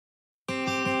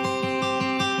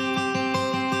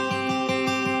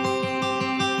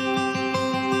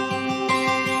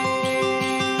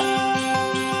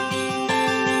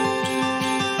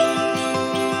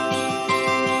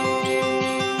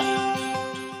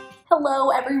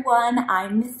Hello everyone,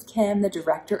 I'm Miss Kim, the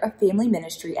Director of Family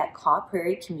Ministry at Kaw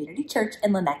Prairie Community Church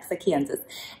in Lenexa, Kansas.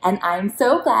 And I'm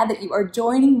so glad that you are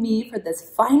joining me for this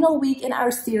final week in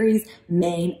our series,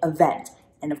 Main Event.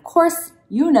 And of course,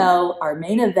 you know our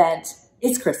main event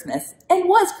is Christmas, and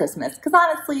was Christmas, because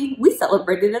honestly, we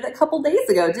celebrated it a couple days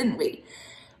ago, didn't we?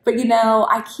 But you know,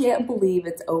 I can't believe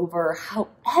it's over.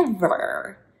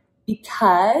 However,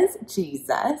 because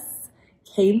Jesus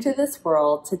came to this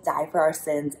world to die for our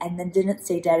sins and then didn't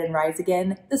stay dead and rise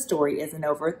again, the story isn't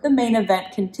over. The main event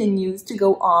continues to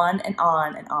go on and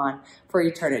on and on for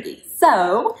eternity.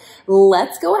 So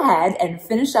let's go ahead and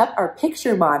finish up our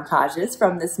picture montages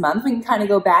from this month. We can kind of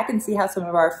go back and see how some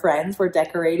of our friends were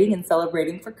decorating and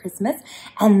celebrating for Christmas.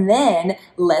 And then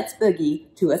let's boogie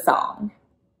to a song.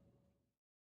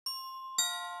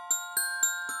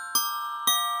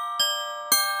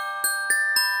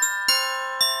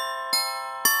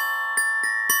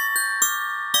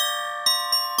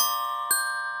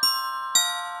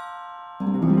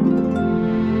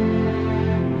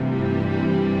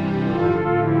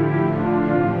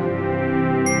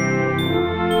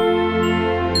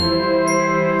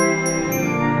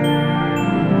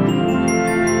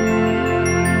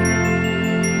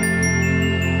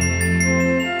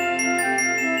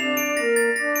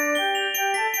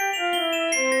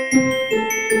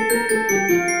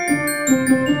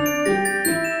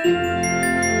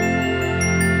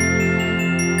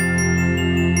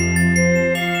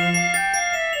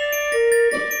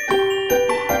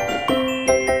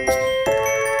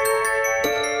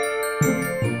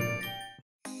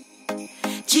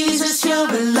 Jesus, you're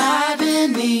alive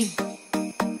in me.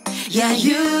 Yeah,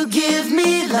 you give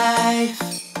me life.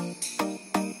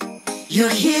 You're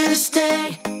here to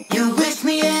stay. You're with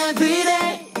me every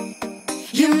day.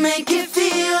 You make it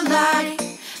feel like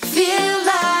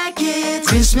it's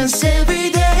Christmas every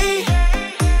day.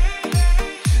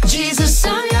 Jesus,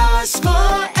 I'm yours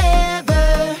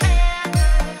forever.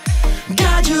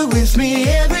 God, you're with me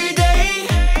every day.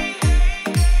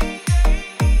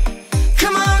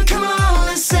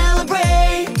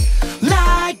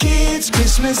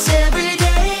 Christmas every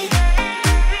day.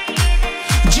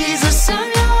 Jesus,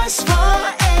 I'm yours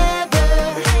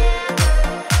forever.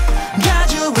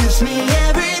 God, you're with me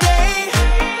every day.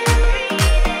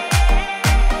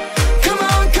 Come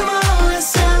on, let's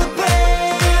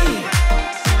celebrate.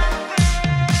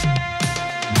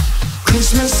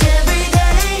 Christmas every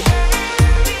day.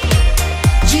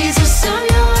 Jesus, I'm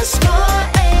yours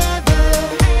forever.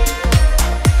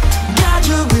 God,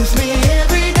 you're with me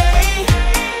every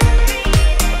day.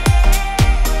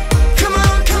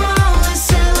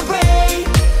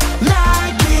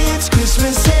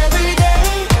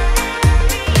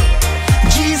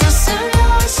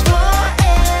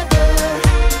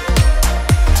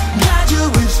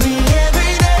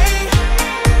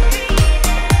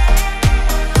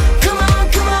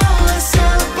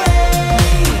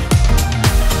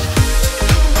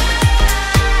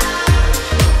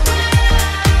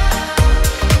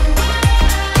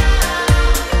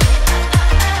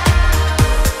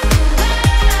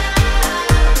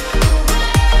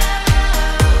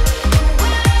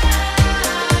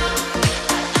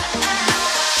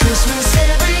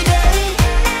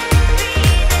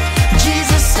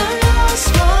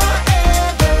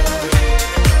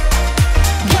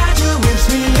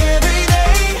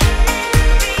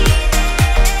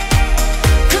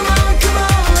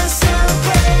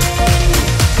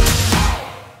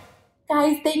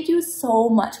 Thank you so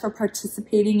much for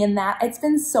participating in that. It's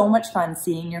been so much fun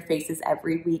seeing your faces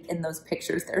every week in those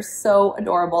pictures. They're so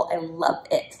adorable. I love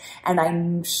it. And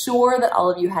I'm sure that all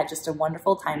of you had just a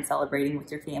wonderful time celebrating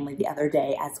with your family the other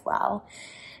day as well.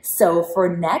 So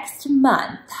for next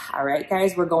month, all right,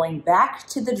 guys, we're going back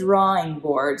to the drawing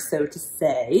board, so to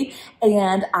say,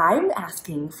 and I'm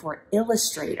asking for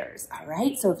illustrators, all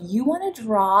right? So if you want to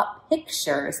draw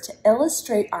pictures to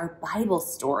illustrate our Bible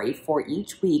story for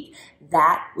each week,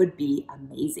 that would be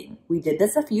amazing. We did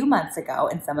this a few months ago,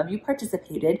 and some of you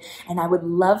participated, and I would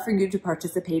love for you to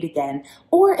participate again.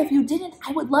 Or if you didn't,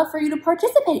 I would love for you to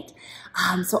participate.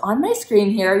 So on my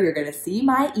screen here, you're going to see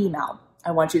my email. I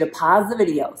want you to pause the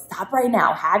video, stop right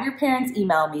now, have your parents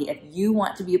email me if you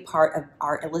want to be a part of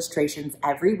our illustrations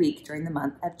every week during the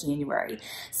month of January.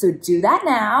 So do that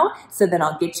now, so then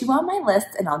I'll get you on my list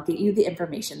and I'll get you the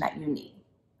information that you need.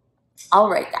 All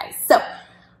right, guys, so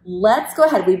let's go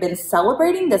ahead. We've been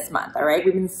celebrating this month, all right?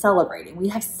 We've been celebrating. We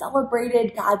have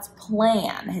celebrated God's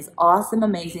plan, his awesome,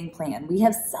 amazing plan. We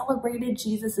have celebrated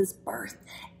Jesus's birth,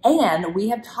 and we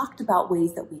have talked about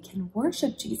ways that we can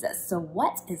worship Jesus. So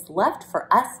what is left for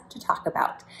us to talk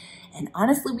about? And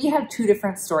honestly, we have two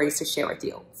different stories to share with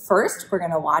you. First, we're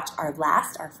gonna watch our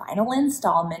final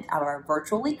installment of our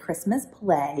virtually Christmas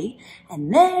play,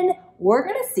 and then we're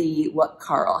gonna see what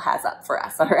Carl has up for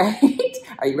us, all right?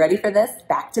 Are you ready for this?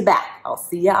 Back to back. I'll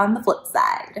see you on the flip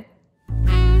side.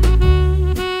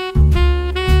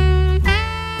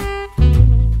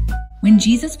 When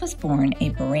Jesus was born, a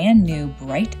brand new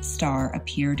bright star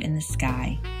appeared in the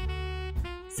sky.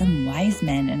 Some wise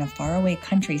men in a faraway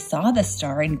country saw the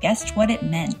star and guessed what it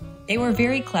meant. They were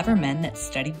very clever men that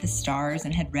studied the stars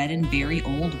and had read in very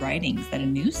old writings that a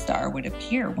new star would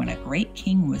appear when a great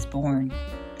king was born.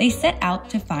 They set out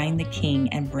to find the king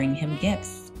and bring him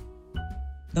gifts.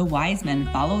 The wise men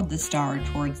followed the star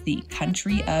towards the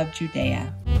country of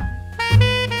Judea.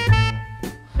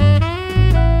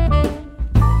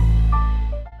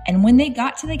 And when they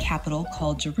got to the capital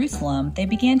called Jerusalem, they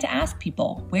began to ask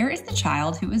people, "Where is the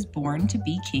child who was born to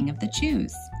be king of the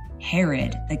Jews?"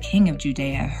 Herod, the king of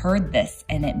Judea, heard this,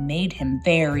 and it made him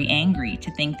very angry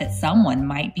to think that someone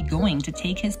might be going to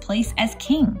take his place as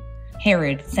king.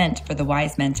 Herod sent for the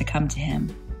wise men to come to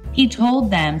him. He told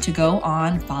them to go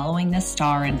on following the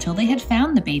star until they had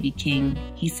found the baby king.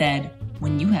 He said,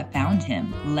 "When you have found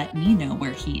him, let me know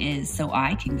where he is so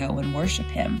I can go and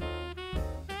worship him."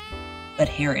 But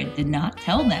Herod did not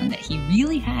tell them that he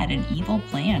really had an evil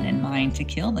plan in mind to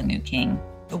kill the new king.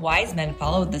 The wise men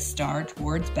followed the star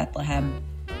towards Bethlehem.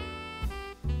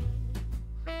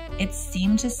 It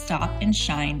seemed to stop and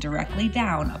shine directly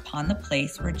down upon the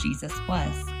place where Jesus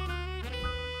was.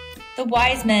 The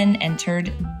wise men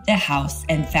entered the house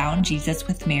and found Jesus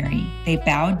with Mary. They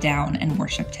bowed down and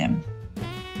worshiped him.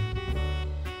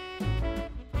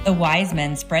 The wise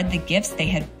men spread the gifts they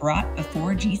had brought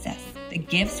before Jesus. The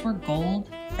gifts were gold,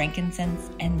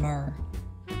 frankincense, and myrrh.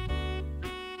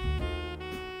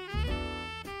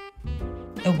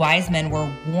 The wise men were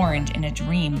warned in a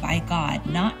dream by God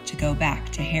not to go back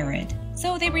to Herod,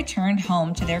 so they returned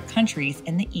home to their countries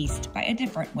in the east by a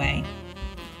different way.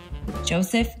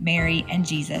 Joseph, Mary, and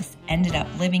Jesus ended up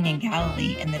living in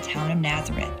Galilee in the town of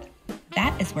Nazareth.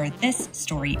 That is where this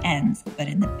story ends, but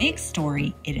in the big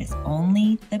story, it is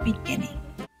only the beginning.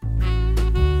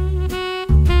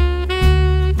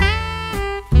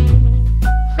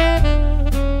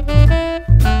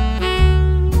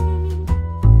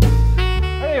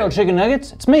 Chicken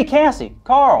nuggets, it's me, Cassie,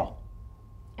 Carl.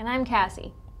 And I'm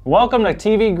Cassie. Welcome to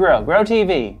TV Grow, Grow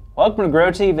TV. Welcome to Grow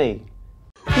TV.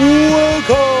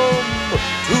 Welcome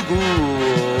to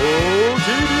Grow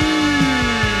TV.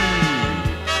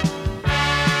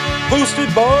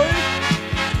 Hosted by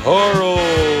Carl.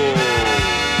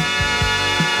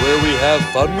 Where we have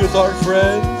fun with our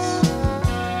friends,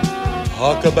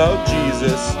 talk about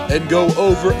Jesus, and go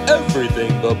over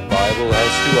everything the Bible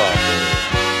has to offer.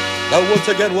 Now once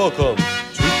again, welcome to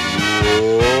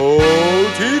Grow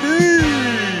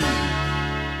TV!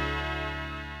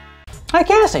 Hi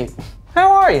Cassie,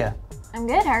 how are you? I'm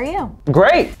good, how are you?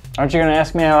 Great! Aren't you gonna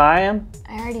ask me how I am?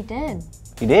 I already did.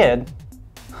 You did?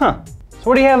 Huh. So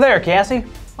what do you have there, Cassie?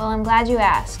 Well, I'm glad you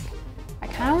asked. I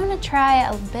kind of want to try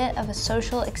a bit of a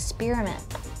social experiment.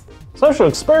 Social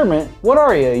experiment? What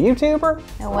are you, a YouTuber?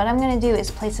 Now what I'm going to do is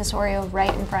place this Oreo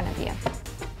right in front of you.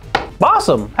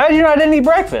 Awesome! How did you know I didn't eat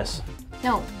breakfast?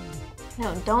 No,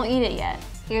 don't eat it yet.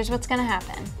 Here's what's gonna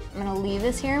happen. I'm gonna leave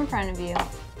this here in front of you.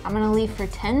 I'm gonna leave for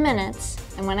 10 minutes,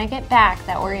 and when I get back,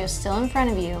 that Oreo's still in front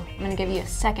of you. I'm gonna give you a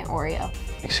second Oreo.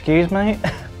 Excuse me?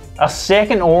 A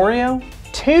second Oreo?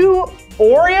 2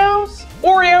 Oreos?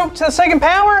 Oreo to the second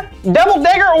power?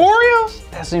 Double-decker Oreos?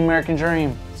 That's the American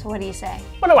dream. So what do you say?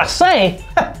 What do I say?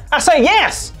 I say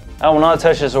yes! I will not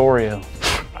touch this Oreo.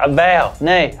 I vow,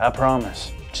 nay, I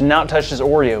promise, to not touch this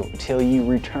Oreo until you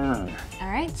return. All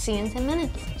right, see you in 10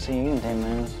 minutes. See you in 10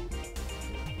 minutes.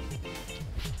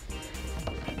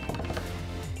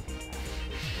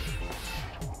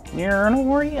 You're an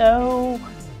Oreo.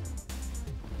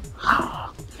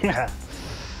 Here.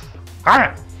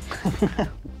 Ah!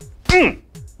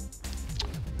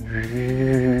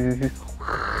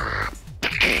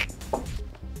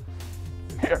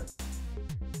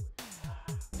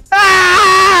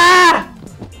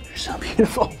 You're so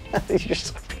beautiful. You're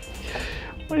so beautiful.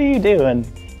 What are you doing?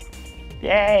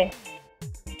 Yay.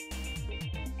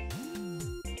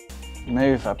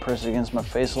 Maybe if I press it against my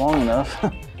face long enough, I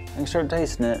can start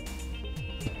tasting it.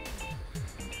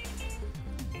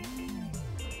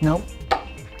 Nope.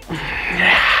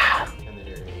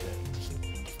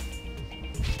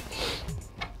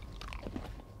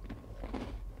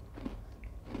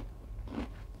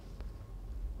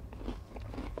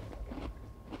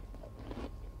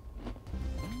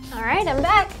 All right, I'm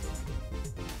back.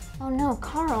 Oh no,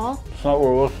 Carl. It's not what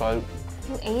it looks like.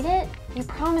 You ate it? You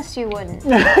promised you wouldn't.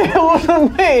 It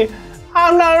wasn't me.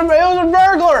 I'm not, it was a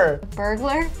burglar.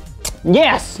 Burglar?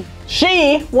 Yes,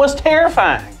 she was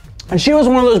terrifying. And she was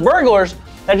one of those burglars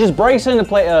that just breaks into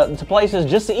to places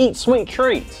just to eat sweet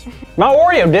treats. My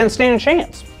Oreo didn't stand a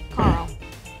chance. Carl.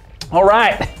 All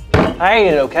right, I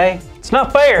ate it, okay? It's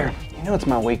not fair. You know it's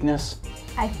my weakness.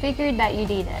 I figured that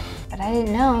you'd eat it, but I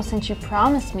didn't know since you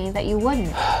promised me that you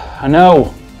wouldn't. I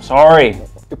know, sorry.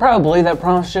 You probably believe that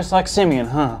promise just like Simeon,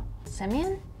 huh?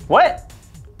 Simeon? What?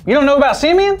 You don't know about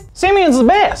Simeon? Simeon's the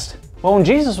best. Well, when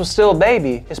Jesus was still a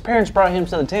baby, his parents brought him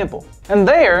to the temple. And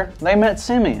there, they met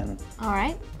Simeon. All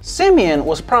right. Simeon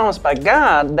was promised by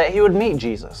God that he would meet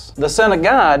Jesus, the Son of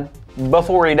God,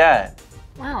 before he died.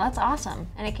 Wow, that's awesome.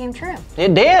 And it came true.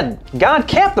 It did. God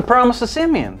kept the promise to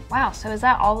Simeon. Wow, so is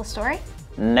that all the story?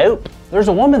 Nope. There's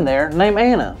a woman there named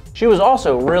Anna. She was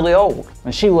also really old,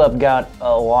 and she loved God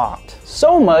a lot.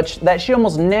 So much that she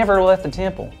almost never left the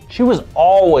temple. She was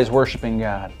always worshiping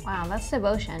God. Wow, that's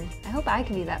devotion. I hope I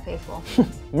can be that faithful.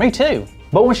 Me too.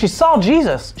 But when she saw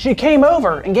Jesus, she came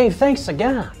over and gave thanks to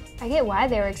God. I get why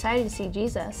they were excited to see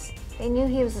Jesus. They knew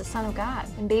he was the Son of God,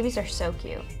 and babies are so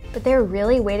cute. But they were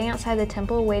really waiting outside the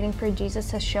temple waiting for Jesus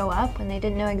to show up when they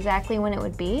didn't know exactly when it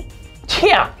would be?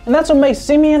 Yeah, and that's what made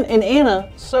Simeon and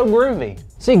Anna so groovy.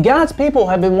 See, God's people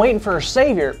have been waiting for a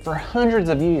Savior for hundreds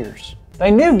of years.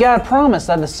 They knew God promised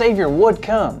that the Savior would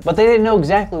come, but they didn't know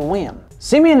exactly when.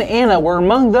 Simeon and Anna were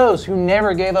among those who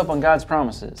never gave up on God's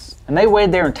promises, and they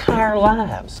waited their entire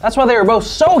lives. That's why they were both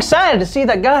so excited to see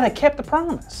that God had kept the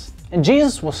promise. And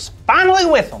Jesus was finally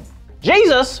with them.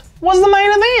 Jesus was the main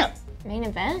event. Main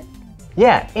event?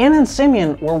 Yeah, Anna and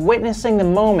Simeon were witnessing the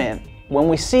moment when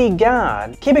we see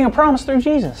God keeping a promise through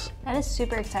Jesus. That is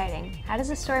super exciting. How does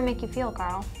this story make you feel,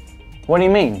 Carl? What do you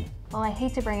mean? Well, I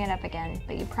hate to bring it up again,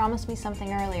 but you promised me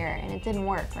something earlier and it didn't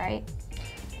work, right?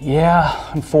 Yeah,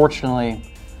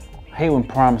 unfortunately. I hate when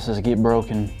promises get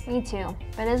broken. Me too.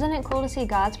 But isn't it cool to see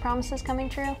God's promises coming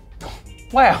true?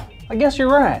 Wow, I guess you're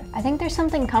right. I think there's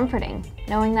something comforting,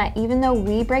 knowing that even though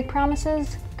we break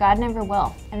promises, God never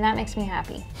will, and that makes me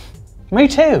happy. Me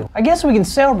too. I guess we can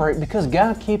celebrate because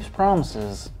God keeps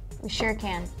promises. We sure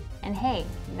can. And hey,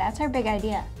 that's our big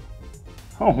idea.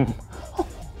 Oh.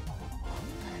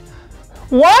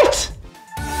 What?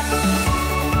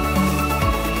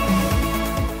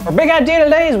 Our big idea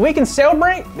today is we can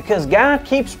celebrate because God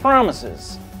keeps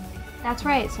promises. That's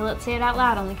right, so let's say it out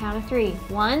loud on the count of 3.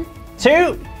 1,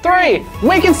 2, 3.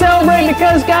 We can celebrate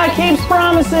because God keeps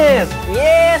promises.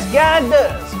 Yes, God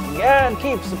does. God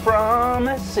keeps the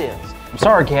promises. I'm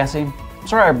sorry, Cassie. I'm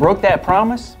sorry I broke that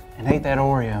promise and ate that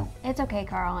Oreo. It's okay,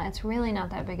 Carl. It's really not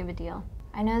that big of a deal.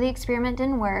 I know the experiment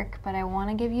didn't work, but I want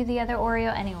to give you the other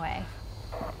Oreo anyway.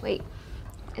 Wait,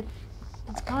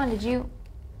 it's gone. Did you?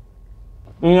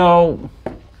 You know,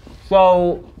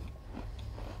 so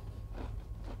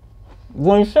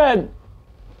when you said,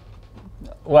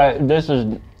 like, this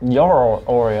is your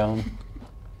Oreo,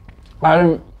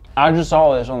 I just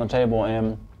saw this on the table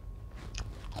and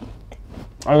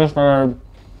I just figured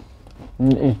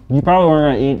you probably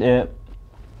weren't gonna eat it.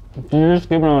 You just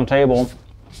keep it on the table.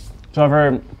 So I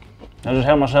figured I just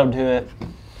help myself to it.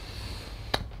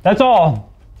 That's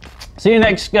all. See you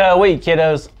next week,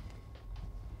 kiddos.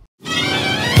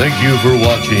 Thank you for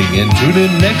watching, and tune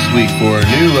in next week for a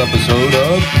new episode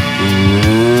of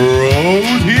Pro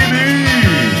TV.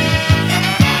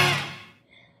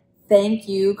 Thank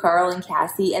you, Carl and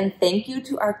Cassie, and thank you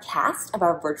to our cast of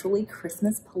our virtually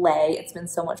Christmas play. It's been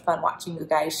so much fun watching you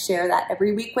guys share that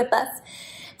every week with us.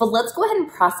 But let's go ahead and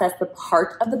process the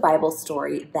part of the Bible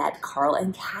story that Carl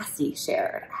and Cassie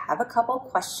shared. I have a couple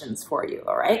questions for you,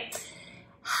 all right?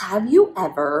 Have you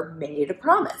ever made a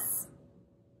promise?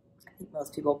 I think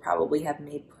most people probably have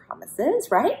made promises,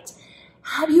 right?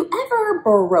 Have you ever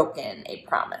broken a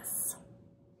promise?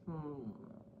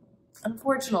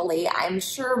 Unfortunately, I'm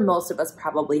sure most of us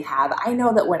probably have. I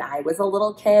know that when I was a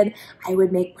little kid, I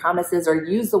would make promises or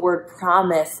use the word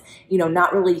promise, you know,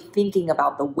 not really thinking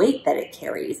about the weight that it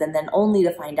carries, and then only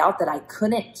to find out that I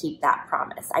couldn't keep that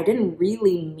promise. I didn't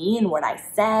really mean what I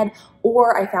said,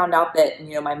 or I found out that,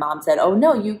 you know, my mom said, oh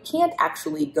no, you can't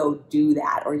actually go do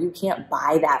that, or you can't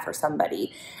buy that for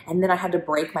somebody. And then I had to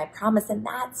break my promise, and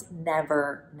that's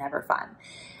never, never fun.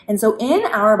 And so in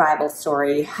our Bible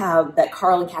story that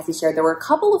Carl and Cassie shared, there were a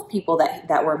couple of people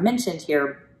that were mentioned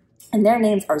here, and their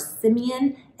names are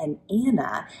Simeon and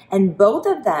Anna, and both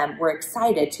of them were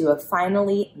excited to have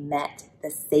finally met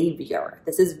the Savior.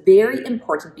 This is very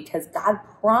important because God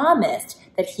promised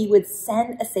that he would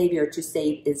send a Savior to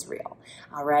save Israel,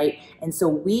 all right? And so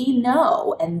we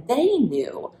know, and they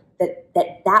knew,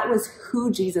 that was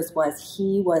who Jesus was.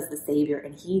 He was the Savior,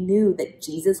 and he knew that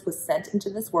Jesus was sent into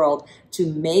this world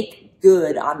to make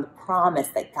good on the promise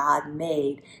that God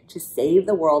made to save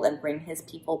the world and bring his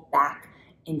people back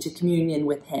into communion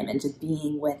with him, into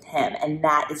being with him. And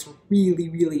that is really,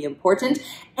 really important.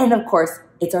 And of course,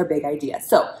 it's our big idea.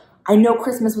 So I know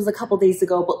Christmas was a couple days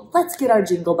ago, but let's get our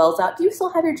jingle bells out. Do you still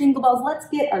have your jingle bells? Let's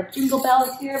get our jingle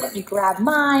bells here. Let me grab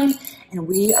mine, and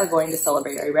we are going to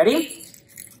celebrate. Are you ready?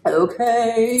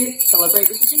 Okay, celebrate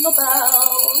with the jingle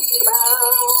bells. Jingle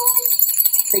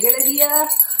bells. Big idea.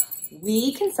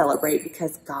 We can celebrate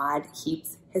because God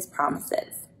keeps his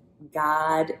promises.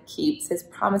 God keeps his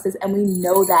promises, and we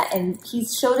know that, and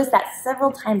he's showed us that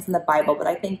several times in the Bible, but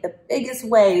I think the biggest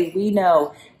way we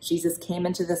know Jesus came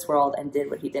into this world and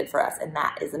did what he did for us, and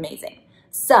that is amazing.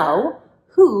 So,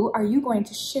 who are you going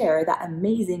to share that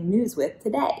amazing news with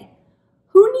today?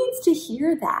 Who needs to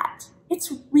hear that?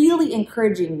 It's really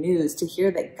encouraging news to hear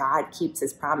that God keeps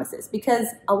his promises, because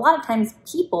a lot of times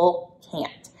people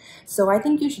can't. So I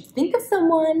think you should think of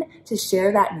someone to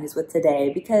share that news with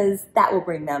today, because that will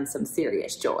bring them some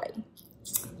serious joy.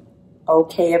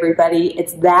 Okay, everybody,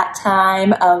 it's that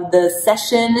time of the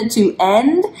session to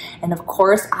end. And of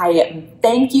course, I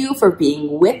thank you for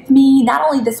being with me, not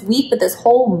only this week, but this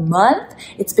whole month.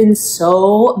 It's been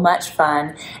so much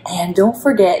fun. And don't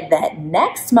forget that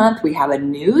next month we have a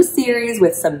new series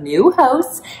with some new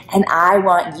hosts, and I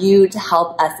want you to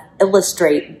help us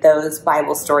illustrate those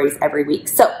Bible stories every week.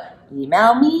 So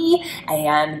email me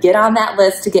and get on that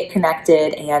list to get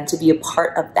connected and to be a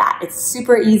part of that. It's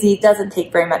super easy, doesn't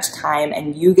take very much time,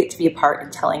 and you get to be a part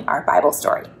in telling our Bible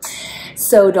story.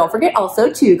 So don't forget also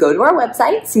to go to our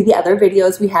website, see the other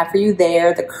videos we have for you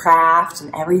there, the craft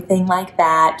and everything like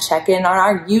that. Check in on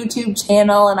our YouTube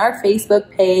channel and our Facebook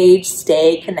page.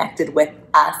 Stay connected with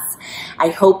us. I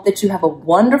hope that you have a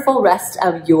wonderful rest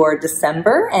of your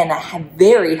December and a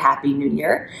very happy New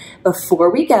Year.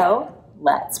 Before we go,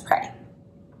 let's pray.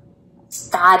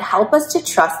 God, help us to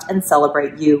trust and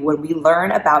celebrate you when we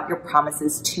learn about your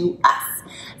promises to us.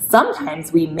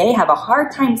 Sometimes we may have a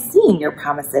hard time seeing your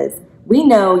promises. We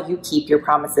know you keep your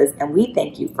promises, and we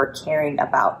thank you for caring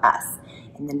about us.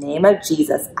 In the name of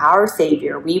Jesus, our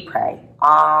Savior, we pray.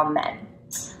 Amen.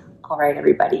 All right,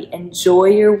 everybody, enjoy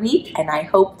your week, and I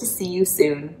hope to see you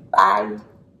soon. Bye.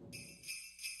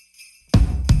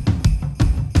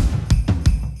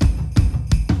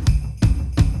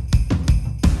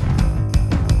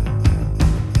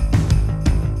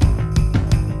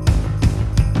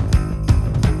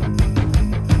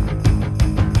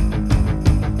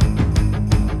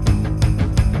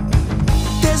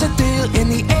 In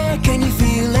the air, can you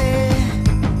feel it?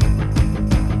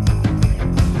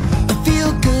 A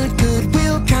feel good,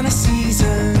 goodwill kind of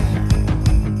season,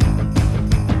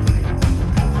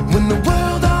 when the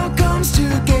world all comes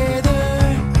together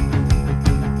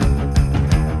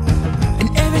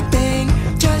and everything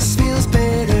just feels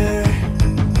better.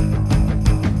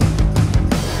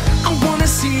 I wanna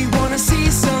see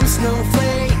some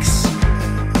snowflakes,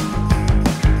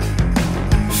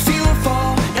 feel them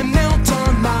fall and melt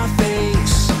on my face.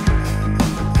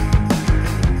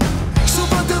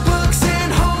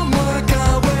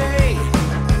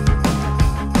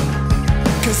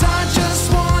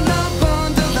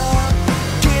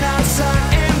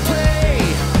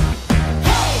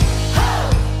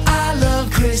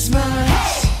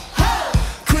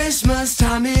 Christmas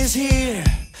time is here.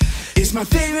 It's my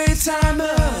favorite time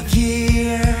of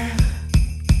year.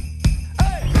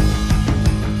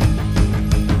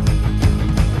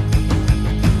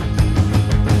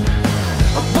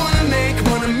 I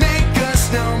wanna make a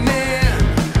snowman,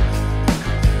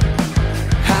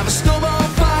 have a snowball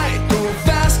fight, go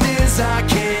fast as I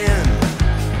can.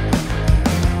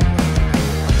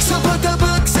 So put the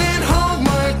books and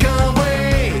homework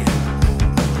away,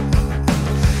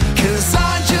 'cause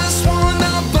I just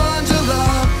wanna bundle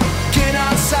up, get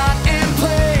outside and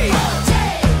play.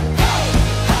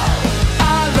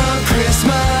 I love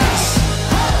Christmas.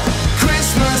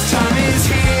 Christmas time is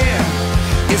here.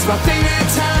 It's my favorite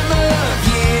time of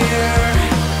year.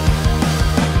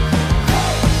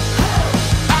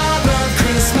 I love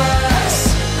Christmas.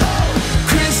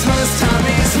 Christmas time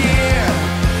is here.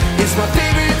 It's my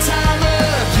favorite time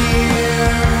of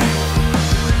year.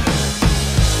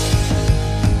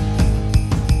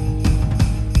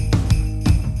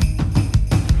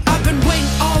 I've been waiting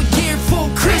all year for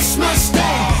Christmas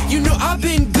Day. You know I've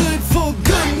been good for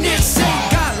goodness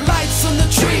sake. Got lights on the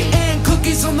tree and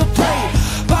cookies on the plate.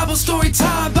 Bible story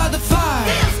time by the fire.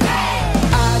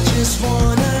 I just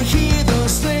wanna hear